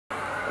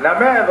na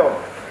metho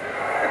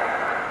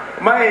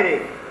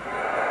mairi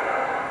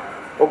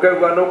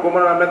ukegwa no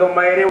kumana na metho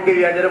mairi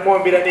ukiria njere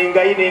mwombira ni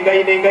ngai ni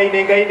ngai ni ngai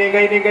ni ngai ni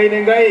ngai ni ngai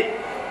ni ngai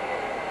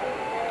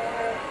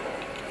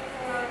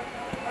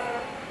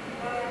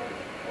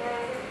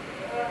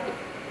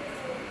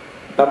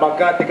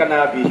tamakati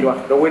kana abishwa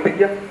ndo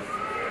wetikia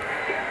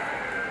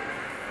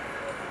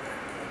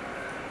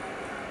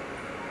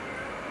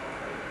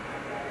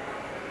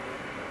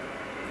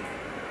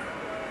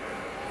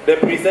the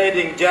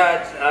presiding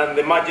judge and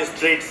the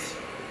magistrates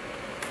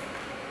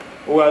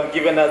who have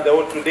given us the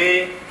oath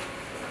today,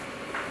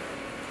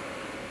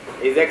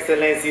 His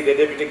Excellency the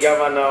Deputy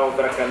Governor of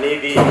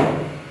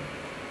Tharaka,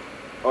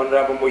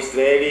 Honorable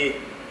Moisraeli,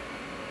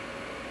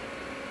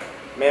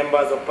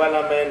 members of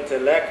Parliament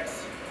elect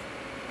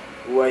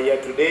who are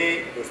here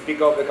today, the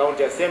Speaker of the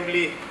County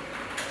Assembly,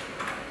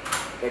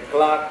 the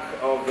Clerk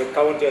of the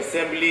County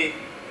Assembly,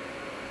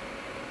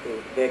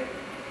 the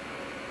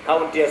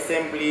County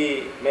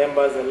Assembly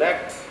members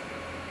elect,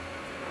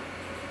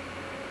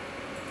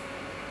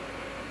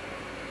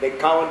 the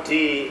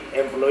county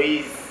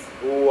employees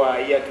who are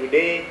here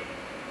today,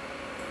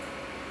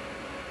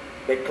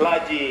 the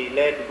clergy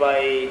led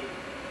by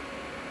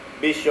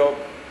Bishop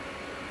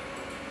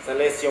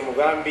Salesio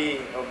Mugambi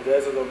of the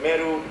Diocese of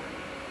Meru,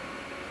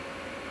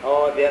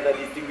 all the other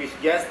distinguished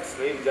guests,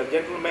 ladies and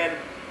gentlemen,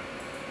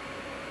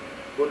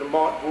 good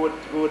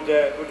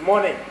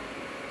morning.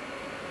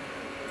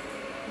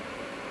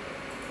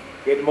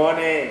 Good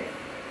morning.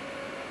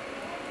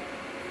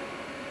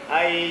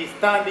 I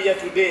stand here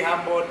today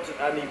humbled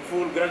and in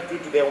full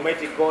gratitude to the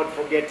Almighty God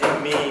for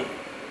getting me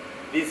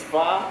this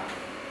far.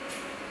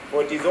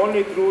 For it is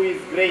only through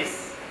His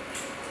grace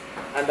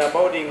and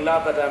abounding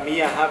love that I'm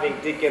here, having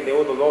taken the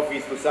oath of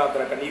office to serve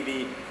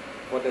Tharaka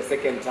for the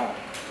second time.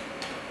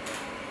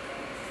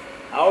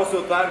 I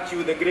also thank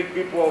you, the great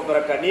people of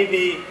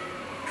Tharaka,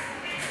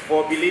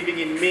 for believing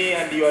in me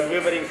and your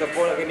unwavering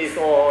support against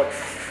all odds.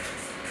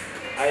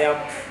 I am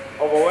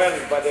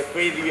overwhelmed by the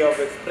faith you have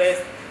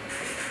expressed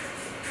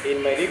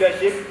in my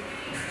leadership,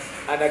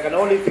 and I can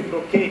only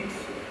reciprocate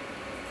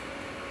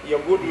your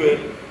goodwill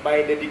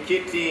by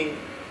dedicating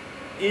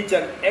each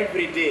and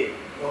every day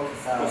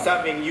to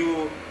serving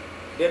you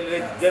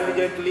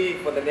diligently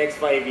for the next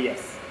 5 years.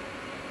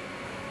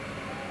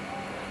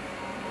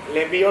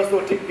 Let me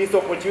also take this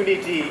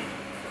opportunity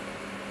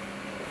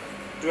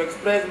to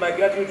express my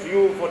gratitude to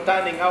you for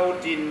turning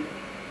out in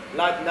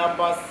large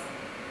numbers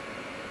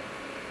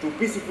to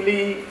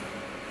peacefully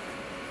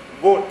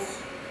vote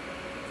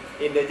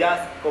in the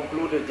just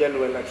concluded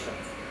general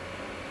elections.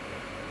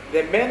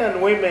 The men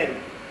and women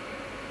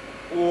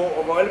who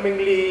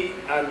overwhelmingly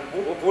and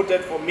who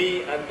voted for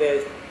me and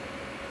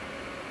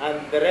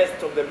the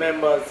rest of the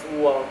members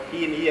who are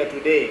in here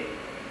today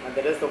and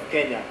the rest of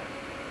Kenya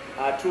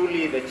are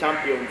truly the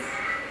champions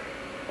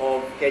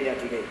of Kenya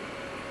today.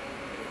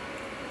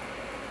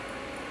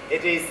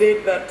 It is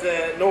said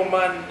that no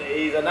man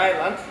is an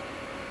island,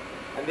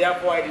 and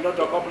therefore I did not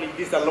accomplish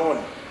this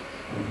alone.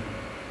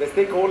 The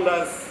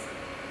stakeholders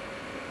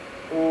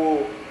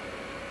who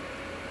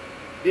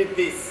did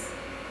this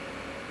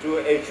to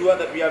ensure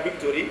that we have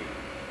victory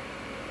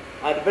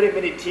had very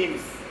many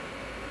teams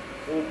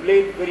who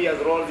played various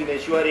roles in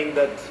ensuring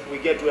that we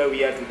get where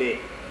we are today.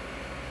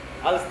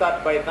 I'll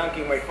start by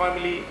thanking my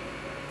family,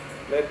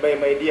 led by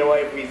my dear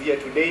wife who is here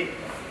today,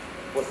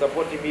 for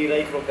supporting me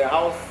right from the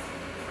house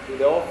to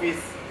the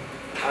office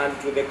and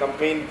to the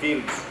campaign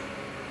field,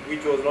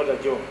 which was not a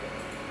joke.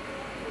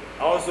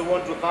 I also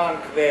want to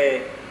thank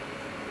the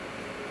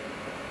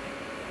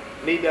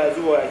leaders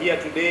who are here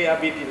today,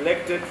 have been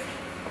elected,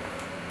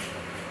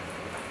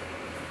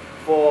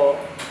 for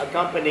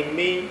accompanying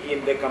me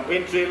in the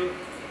campaign trail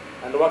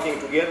and working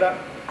together.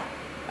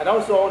 And I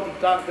also want to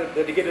thank the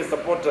dedicated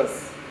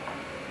supporters,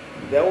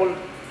 the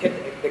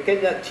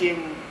Kenya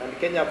team and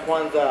Kenya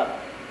Kwanza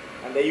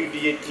and the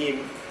UDA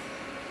team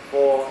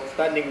for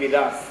standing with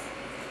us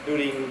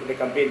during the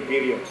campaign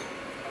period.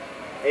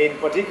 In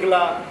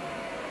particular,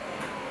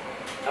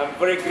 I'm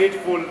very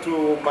grateful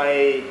to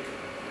my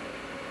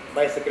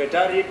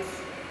secretariat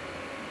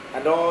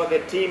and all the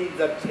teams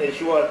that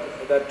ensured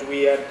that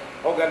we had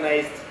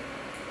organized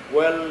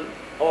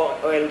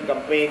well-oiled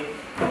campaign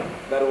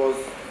that was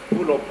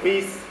full of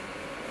peace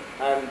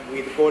and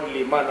with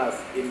godly manners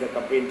in the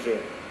campaign trail.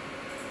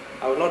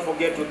 I will not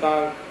forget to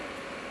thank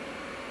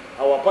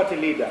our party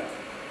leader,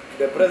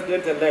 the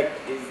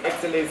President-elect, His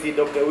Excellency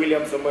Dr.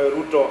 William Samoei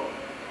Ruto,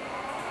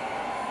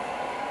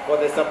 for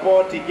the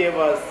support he gave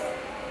us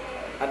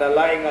and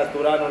allowing us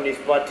to run on his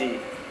party,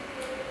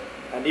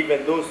 and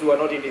even those who are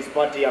not in his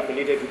party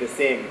affiliated to the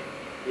same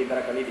in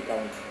Tharaka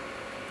County.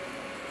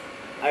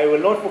 I will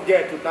not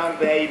forget to thank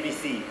the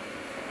IEBC,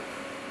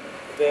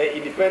 the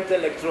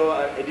Independent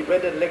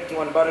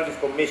Electoral and Boundaries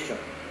Commission,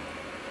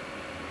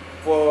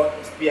 for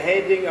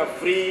spearheading a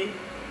free,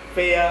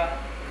 fair,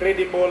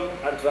 credible,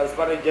 and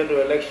transparent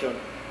general election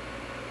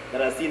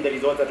that has seen the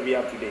results that we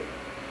have today.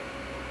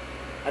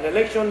 An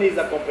election is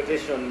a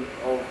competition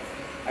of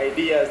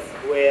ideas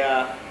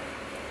where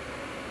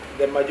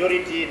the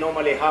majority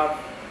normally have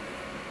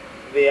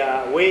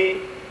their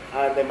way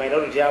and the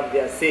minority have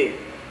their say.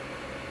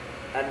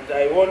 And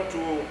I want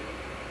to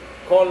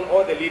call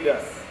all the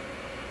leaders,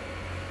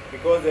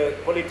 because the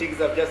politics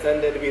have just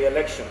ended with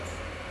elections,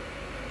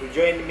 to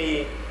join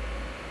me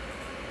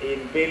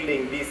in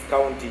building this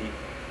county,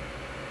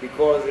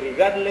 because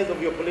regardless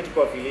of your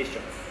political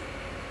affiliations,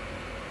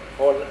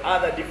 all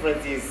other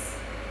differences,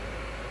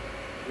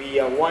 we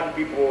are one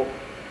people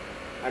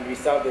and we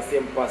serve the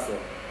same person.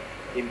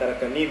 In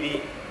Tharaka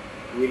Nithi,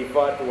 we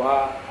refer to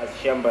her as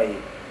Shambai,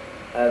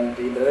 and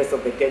in the rest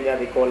of the Kenya,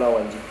 they call her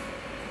Wanjiku.